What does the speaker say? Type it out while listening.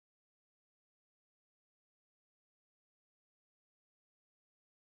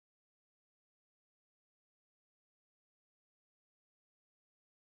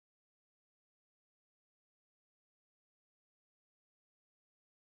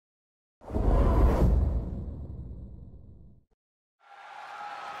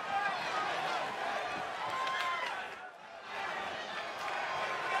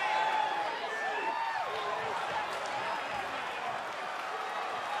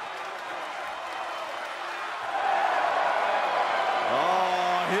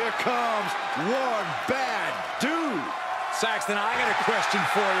comes one bad dude. Saxton, I got a question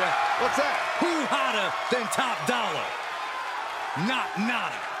for you. What's that? Who hotter than Top Dollar? Not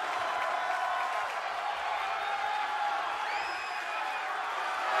nada.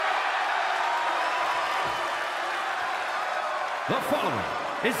 The following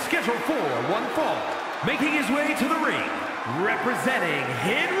is scheduled for one fall, making his way to the ring, representing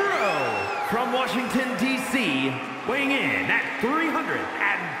Hit Row from Washington, D.C., weighing in at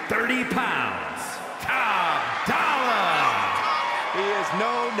 330 pounds, Top Dollar. He is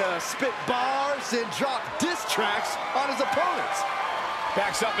known to spit bars and drop diss tracks on his opponents.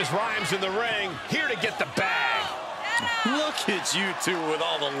 Backs up his rhymes in the ring, here to get the bag. Look at you two with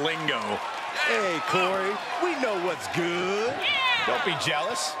all the lingo. Hey, Corey, we know what's good. Don't be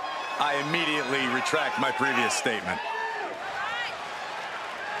jealous. I immediately retract my previous statement.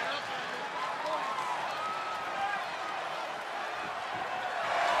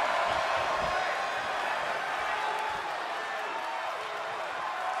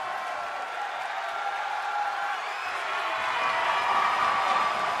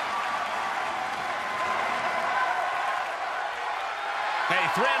 Hey,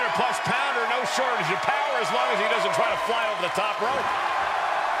 300-plus pounder, no shortage of power as long as he doesn't try to fly over the top rope.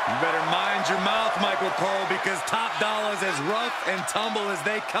 You better mind your mouth, Michael Cole, because Top Dollar's as rough and tumble as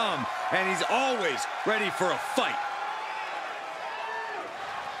they come, and he's always ready for a fight.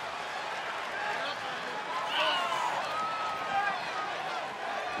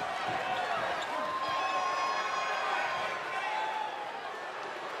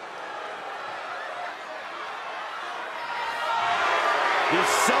 The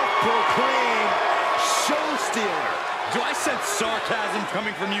self-proclaimed show stealer. Do I sense sarcasm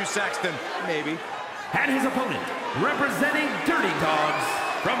coming from you, Saxton? Maybe. And his opponent, representing Dirty Dogs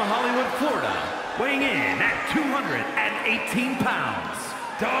from Hollywood, Florida, weighing in at 218 pounds,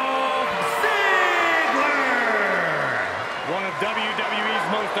 Dolp Ziggler. One of WWE's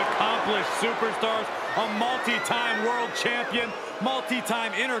most accomplished superstars, a multi-time world champion,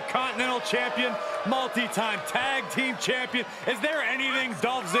 multi-time intercontinental champion, multi-time tag team champion. Is there anything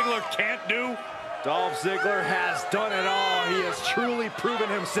Dolph Ziggler can't do? Dolph Ziggler has done it all. He has truly proven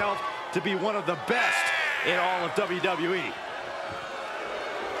himself to be one of the best in all of WWE.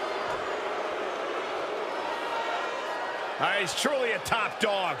 He's truly a top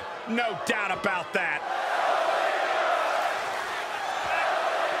dog. No doubt about that.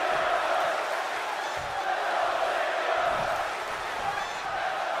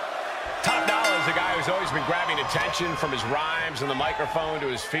 Top Dollar is a guy who's always been grabbing attention from his rhymes and the microphone to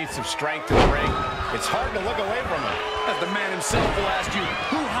his feats of strength in the ring. It's hard to look away from him. As the man himself will ask you,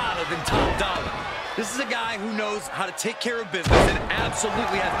 who hotter than Top Dollar? This is a guy who knows how to take care of business and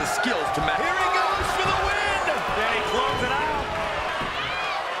absolutely has the skills to match. Here he goes for the win! Then he closes it out.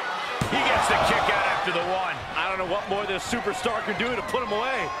 He gets the kick out after the one. I don't know what more this superstar can do to put him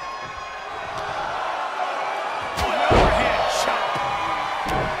away. Overhead chop.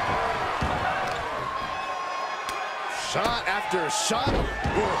 Shot after shot.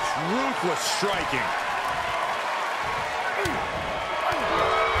 Ruthless striking.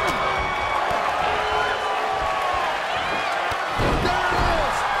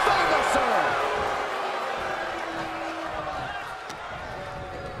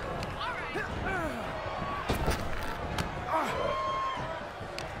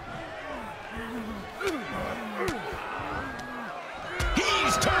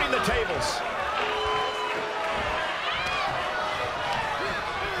 He's turning the tables.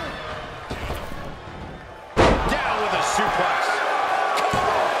 Down with a suplex.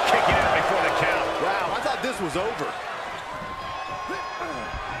 Kicking out before the count. Wow, I thought this was over.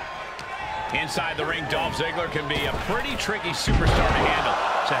 Inside the ring, Dolph Ziggler can be a pretty tricky superstar to handle.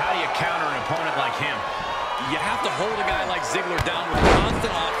 So how do you counter an opponent like him? You have to hold a guy like Ziggler down with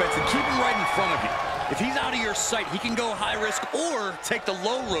constant offense and keep him right in front of you. If he's out of your sight, he can go high risk or take the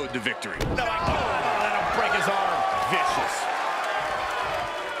low road to victory. No, that'll break his arm. Vicious.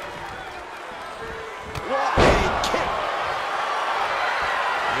 What a kick.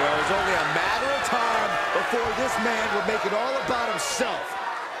 Well, it was only a matter of time before this man would make it all about himself.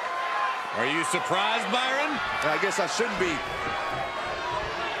 Are you surprised, Byron? I guess I shouldn't be.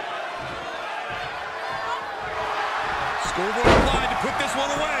 Scoreboard applied to put this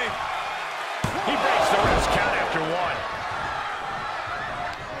one away. He breaks the ref's count after one.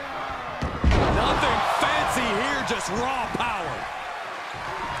 Nothing fancy here, just raw power.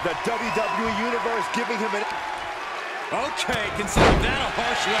 The WWE Universe giving him an... Okay, consider that a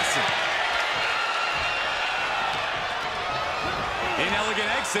harsh lesson. Inelegant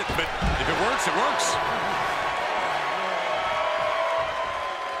exit, but if it works, it works.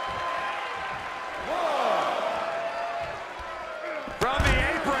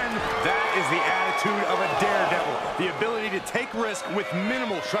 ability to take risk with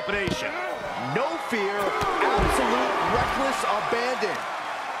minimal trepidation. No fear, absolute reckless abandon.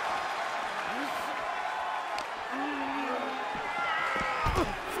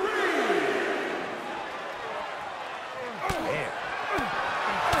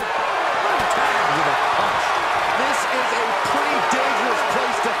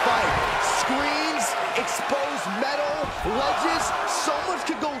 Exposed metal, ledges, so much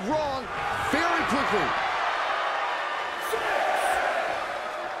could go wrong very quickly.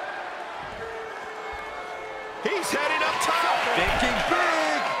 He's heading up top. Thinking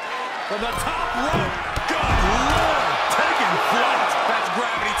big. From the top rope. Good Lord. Taking flight. That's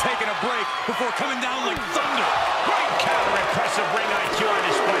gravity taking a break before coming down like thunder. Great counter. Impressive ring IQ on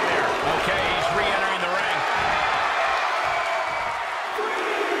display there. Okay, he's re-entering the ring.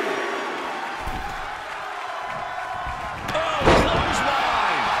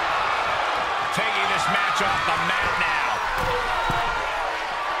 Off the mat now.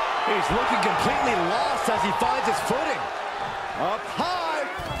 He's looking completely lost as he finds his footing. Up high.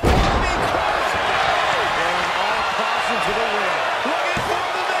 And all crossing to the ring. Looking for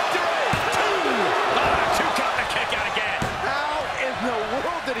the victory. Two count the kick out again. How in the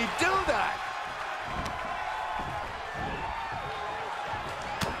world did he do that?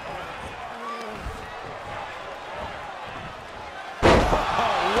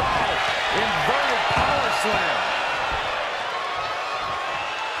 Oh, wow. Inverted power slam.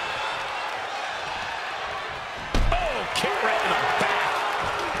 Oh, kick right in the back.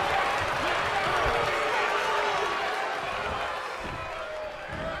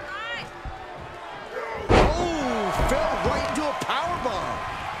 Oh, fell right into a powerbomb.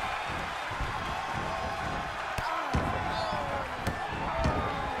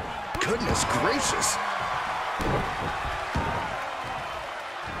 Goodness gracious.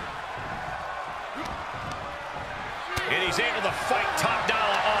 And he's able to fight Top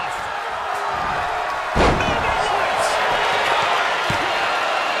Dollar off.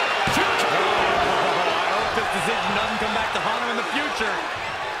 I hope this decision doesn't come back to haunt him in the future.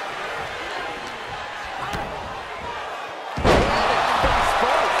 Face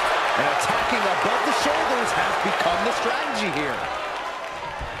first. And attacking above the shoulders has become the strategy here.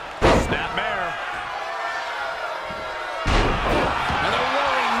 Snapmare. And a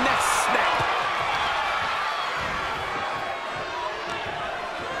rolling neck snap.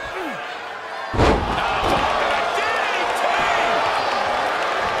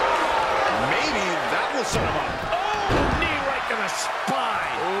 Maybe that will set him up. Oh, knee right to the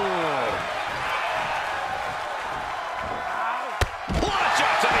spine. Launch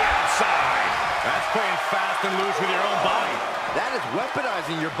out to the outside. That's playing fast and loose with your own body. That is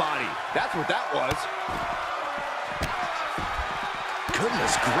weaponizing your body. That's what that was.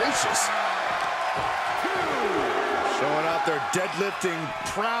 Goodness gracious. Showing out their deadlifting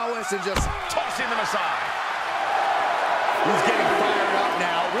prowess and just Tossing them aside. he's getting fired up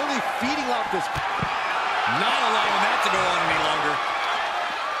now, really feeding off this. Not allowing that to go on any longer.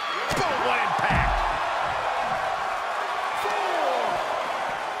 Boom, what impact.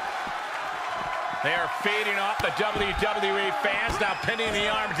 They are feeding off the WWE fans, now pinning the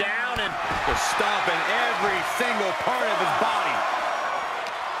arm down and Just stomping every single part of his body.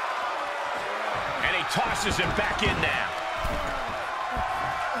 And he tosses him back in now.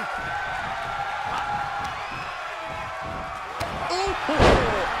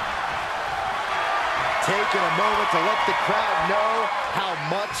 Taking a moment to let the crowd know how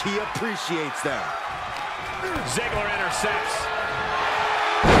much he appreciates them. Ziggler intercepts.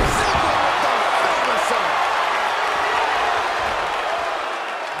 Ziggler with the finisher.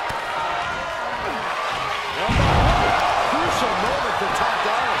 Crucial moment for Top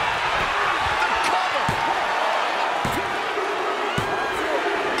Dollar. The cover.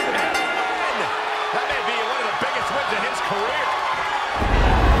 And that may be one of the biggest wins in his career.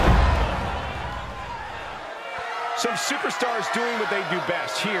 Some superstars doing what they do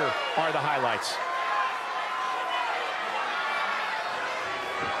best. Here are the highlights.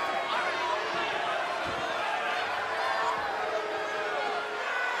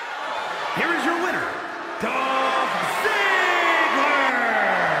 Here is your winner, Dolp Ziggler!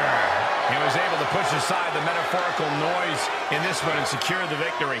 He was able to push aside the metaphorical noise in this one and secure the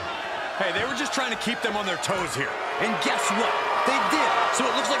victory. Hey, they were just trying to keep them on their toes here. And guess what? They did. So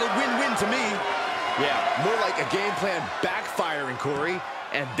it looks like a win-win to me. Yeah, more like a game plan backfiring, Corey,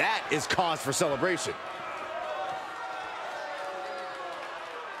 and that is cause for celebration.